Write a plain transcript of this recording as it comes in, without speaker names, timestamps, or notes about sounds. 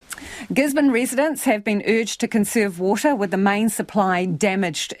Gisborne residents have been urged to conserve water with the main supply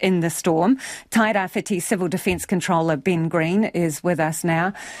damaged in the storm. Tairawhiti Civil Defence Controller Ben Green is with us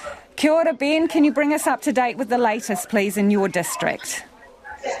now. Kia ora, Ben. Can you bring us up to date with the latest, please, in your district?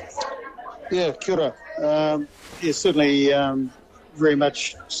 Yeah, kia ora. Certainly very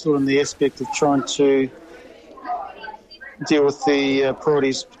much still in the aspect of trying to deal with the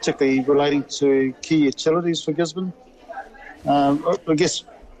priorities, particularly relating to key utilities for Gisborne. I guess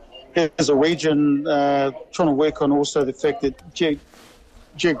as a region, trying to work on also the fact that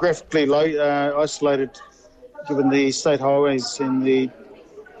geographically isolated, given the state highways and the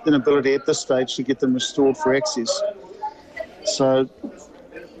inability at this stage to get them restored for access. So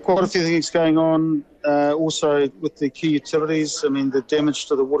quite a few things going on. Also with the key utilities, I mean, the damage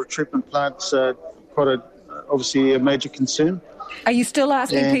to the water treatment plants obviously a major concern. Are you still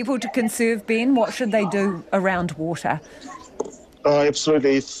asking people to conserve, Ben? What should they do around water? Oh,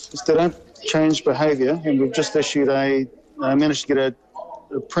 absolutely. If they don't change behaviour, and we've just issued managed to get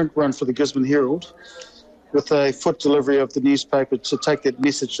a print run for the Gisborne Herald with a foot delivery of the newspaper to take that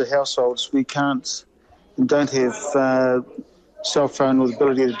message to households. We can't and don't have cell phone or the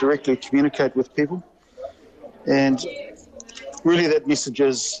ability to directly communicate with people. And really that message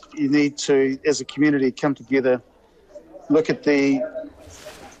is you need to, as a community, come together, look at the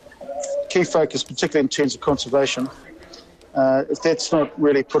key focus, particularly in terms of conservation. If that's not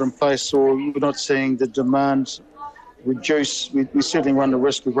really put in place or we're not seeing the demand reduce, we certainly run the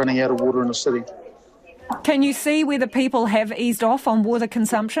risk of running out of water in the city. Can you see whether people have eased off on water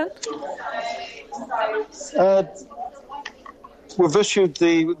consumption? We've issued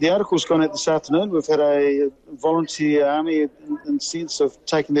the article's gone out this afternoon. We've had a volunteer army in the sense of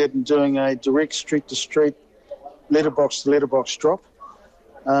taking that and doing a direct street-to-street, letterbox-to-letterbox drop.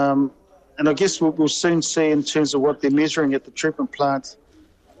 And I guess we'll soon see in terms of what they're measuring at the treatment plant.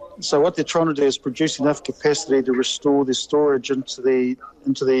 So what they're trying to do is produce enough capacity to restore the storage into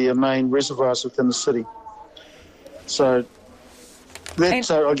the main reservoirs within the city. So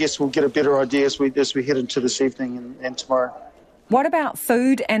I guess we'll get a better idea as we head into this evening and tomorrow. What about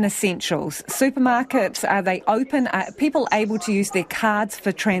food and essentials? Supermarkets, are they open? Are people able to use their cards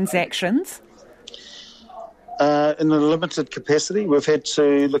for transactions? In a limited capacity, we've had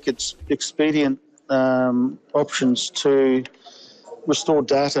to look at expedient options to restore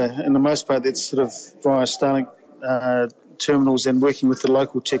data. In the most part, that's sort of via Starlink terminals and working with the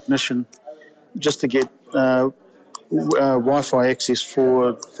local technician just to get Wi-Fi access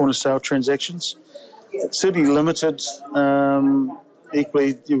for point-of-sale transactions. It's certainly limited.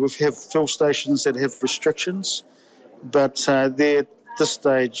 Equally, we have fill stations that have restrictions, but they're at this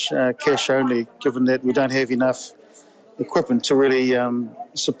stage cash only, given that we don't have enough equipment to really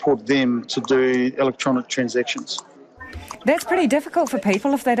support them to do electronic transactions. That's pretty difficult for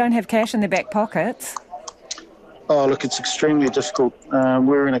people if they don't have cash in their back pockets. Oh, look, it's extremely difficult.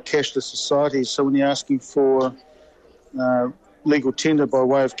 We're in a cashless society, so when you're asking for legal tender by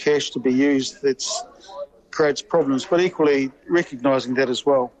way of cash to be used, that creates problems. But equally, recognising that as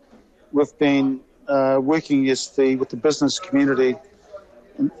well, we've been working with the business community,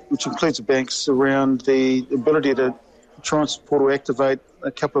 which includes the banks, around the ability to try and support or activate a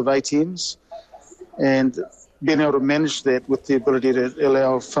couple of ATMs and being able to manage that with the ability to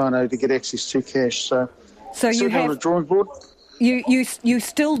allow whānau to get access to cash. So you have on a drawing board. You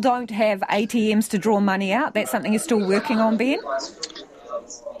still don't have ATMs to draw money out? That's something you're still working on, Ben?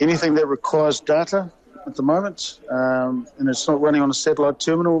 Anything that requires data at the moment, and it's not running on a satellite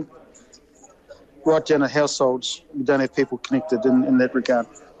terminal, right down to households, we don't have people connected in that regard.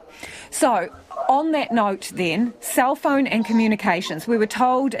 So, on that note then, cell phone and communications. We were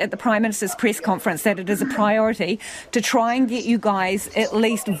told at the Prime Minister's press conference that it is a priority to try and get you guys at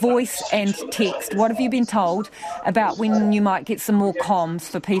least voice and text. What have you been told about when you might get some more comms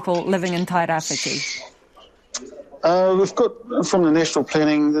for people living in Tairawhiti? We've got from the national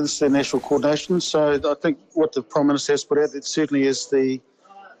planning, this is the national coordination, so I think what the Prime Minister has put out, that certainly is the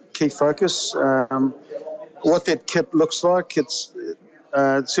key focus. What that kit looks like, it's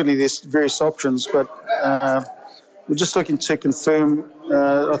certainly there's various options, but we're just looking to confirm,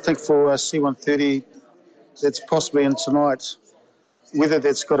 I think for C-130, that's possibly in tonight, whether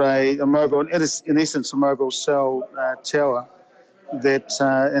that's got a mobile, in essence a mobile cell tower, that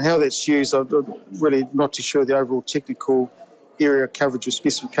and how that's used, I'm really not too sure the overall technical area coverage or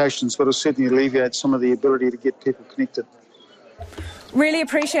specifications, but it'll certainly alleviate some of the ability to get people connected. Really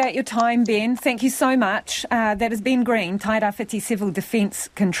appreciate your time, Ben. Thank you so much. That is Ben Green, Tairawhiti Civil Defence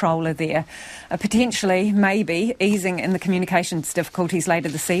Controller there. Potentially, maybe, easing in the communications difficulties later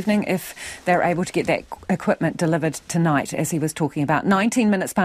this evening if they're able to get that equipment delivered tonight, as he was talking about. 19 minutes past